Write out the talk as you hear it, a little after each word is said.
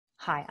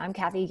Hi, I'm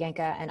Kathy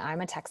Yanka, and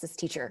I'm a Texas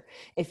teacher.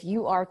 If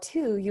you are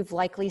too, you've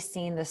likely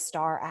seen the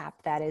STAAR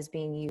app that is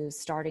being used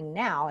starting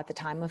now at the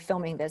time of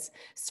filming this,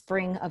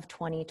 spring of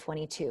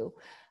 2022.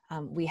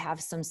 We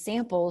have some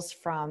samples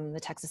from the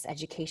Texas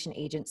Education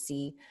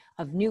Agency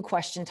of new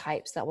question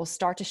types that will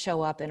start to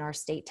show up in our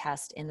state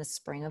test in the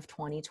spring of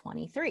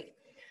 2023.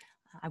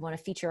 I want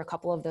to feature a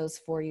couple of those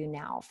for you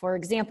now. For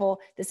example,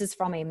 this is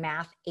from a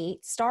Math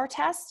 8 STAAR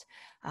test.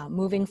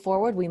 Moving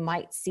forward, we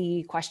might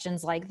see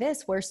questions like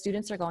this where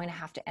students are going to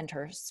have to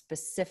enter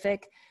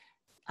specific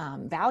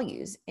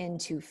values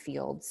into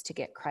fields to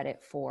get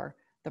credit for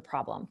the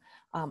problem.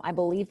 I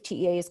believe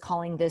TEA is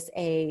calling this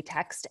a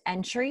text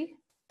entry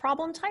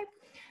problem type.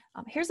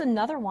 Here's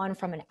another one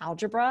from an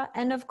algebra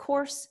end of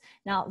course.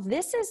 Now,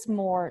 this is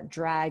more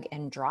drag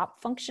and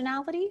drop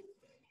functionality.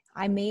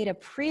 I made a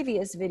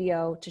previous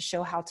video to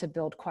show how to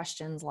build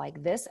questions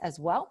like this as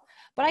well,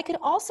 but I could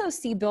also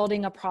see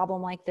building a problem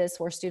like this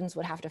where students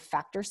would have to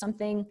factor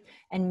something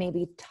and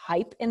maybe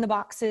type in the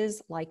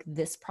boxes like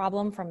this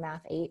problem from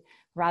Math 8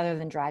 rather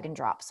than drag and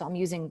drop. So I'm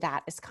using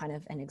that as kind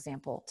of an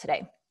example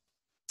today.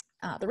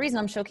 The reason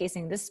I'm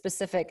showcasing this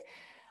specific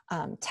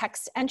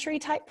text entry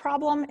type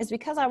problem is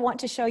because I want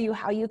to show you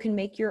how you can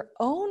make your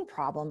own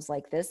problems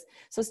like this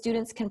so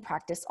students can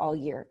practice all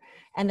year.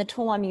 And the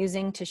tool I'm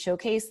using to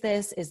showcase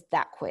this is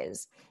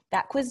ThatQuiz.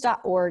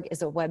 ThatQuiz.org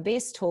is a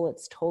web-based tool.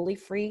 It's totally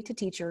free to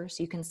teachers,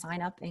 so you can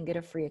sign up and get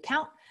a free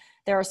account.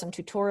 There are some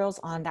tutorials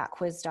on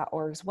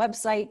ThatQuiz.org's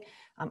website.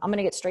 I'm going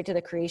to get straight to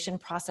the creation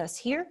process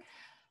here.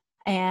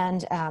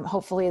 And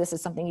hopefully this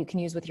is something you can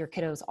use with your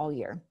kiddos all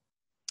year.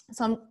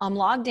 So I'm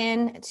logged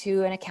in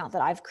to an account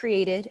that I've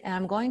created, and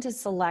I'm going to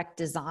select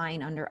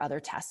design under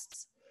other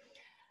tests.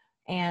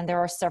 And there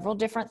are several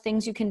different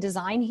things you can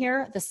design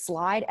here. The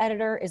slide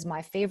editor is my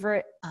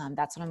favorite.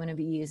 That's what I'm going to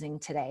be using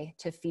today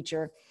to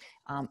feature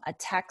a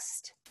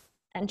text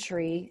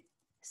entry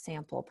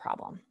sample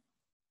problem.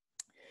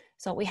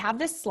 So we have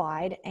this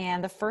slide,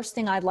 and the first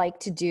thing I'd like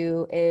to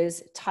do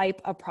is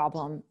type a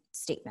problem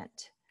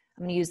statement.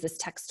 I'm going to use this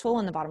text tool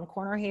in the bottom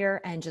corner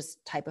here and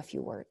just type a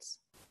few words.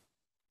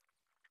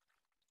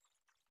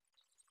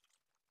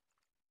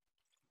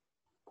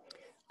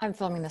 I'm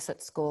filming this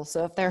at school,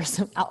 so if there are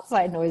some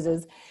outside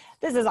noises,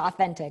 this is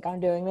authentic. I'm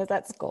doing this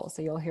at school,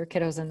 so you'll hear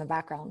kiddos in the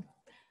background.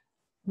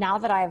 Now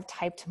that I've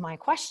typed my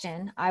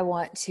question, I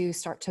want to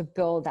start to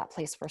build that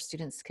place where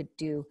students could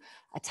do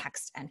a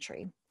text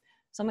entry.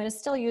 So I'm going to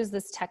still use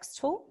this text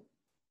tool,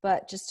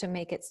 but just to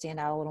make it stand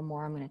out a little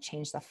more, I'm going to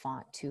change the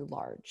font to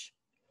large.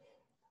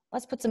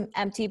 Let's put some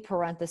empty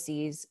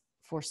parentheses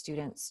for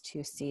students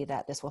to see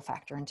that this will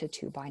factor into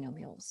two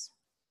binomials.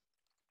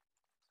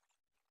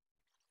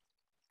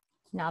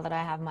 Now that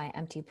I have my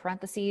empty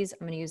parentheses, I'm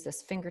going to use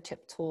this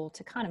fingertip tool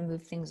to kind of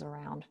move things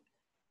around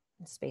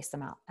and space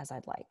them out as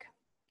I'd like.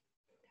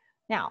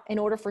 Now, in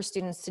order for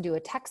students to do a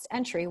text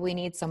entry, we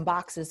need some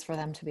boxes for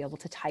them to be able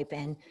to type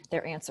in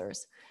their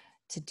answers.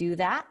 To do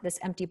that, this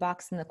empty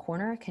box in the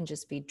corner can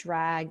just be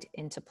dragged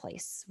into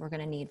place. We're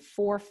going to need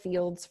 4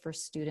 fields for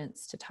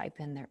students to type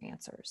in their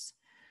answers.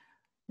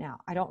 Now,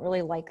 I don't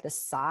really like the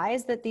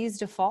size that these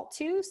default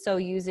to, so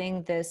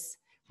using this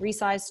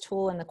resize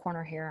tool in the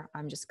corner here,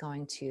 I'm just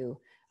going to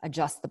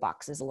adjust the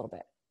boxes a little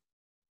bit.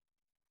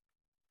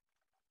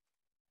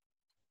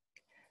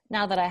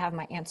 Now that I have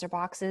my answer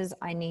boxes,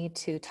 I need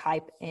to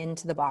type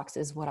into the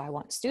boxes what I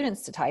want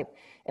students to type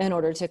in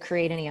order to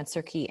create an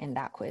answer key in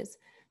ThatQuiz.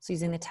 So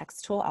using the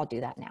text tool, I'll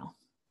do that now.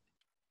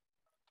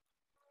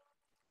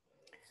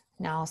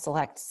 Now I'll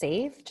select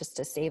save just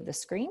to save the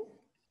screen.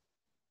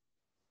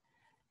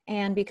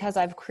 And because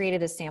I've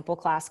created a sample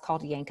class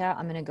called Yanka,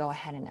 I'm going to go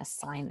ahead and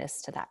assign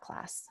this to that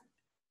class.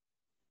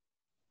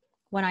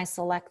 When I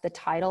select the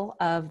title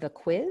of the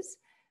quiz,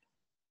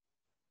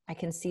 I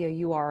can see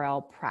a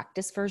URL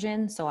practice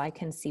version, so I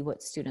can see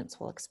what students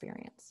will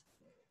experience.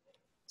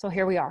 So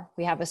here we are.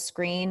 We have a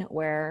screen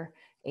where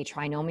a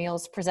trinomial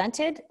is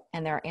presented,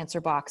 and there are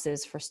answer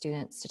boxes for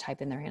students to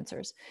type in their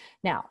answers.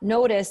 Now,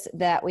 notice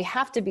that we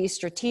have to be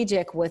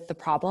strategic with the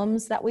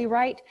problems that we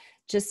write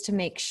just to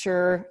make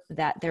sure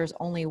that there's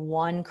only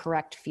one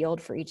correct field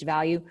for each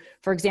value.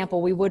 For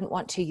example, we wouldn't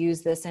want to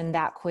use this in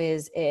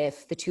ThatQuiz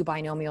if the two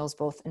binomials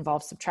both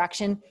involve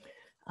subtraction,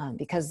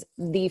 because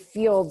the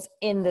fields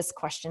in this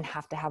question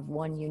have to have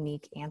one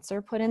unique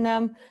answer put in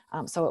them,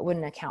 so it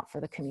wouldn't account for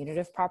the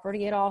commutative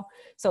property at all.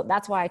 So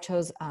that's why I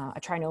chose a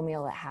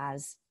trinomial that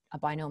has a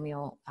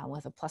binomial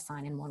with a plus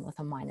sign and one with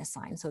a minus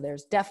sign. So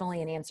there's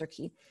definitely an answer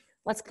key.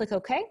 Let's click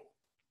OK,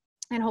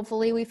 and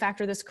hopefully we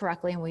factor this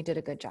correctly and we did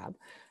a good job.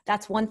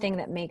 That's one thing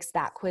that makes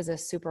ThatQuiz a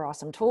super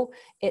awesome tool.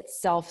 It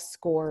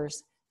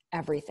self-scores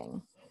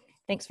everything.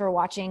 Thanks for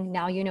watching.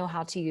 Now you know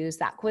how to use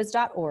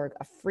ThatQuiz.org,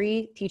 a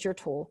free teacher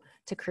tool,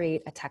 to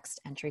create a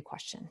text entry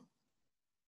question.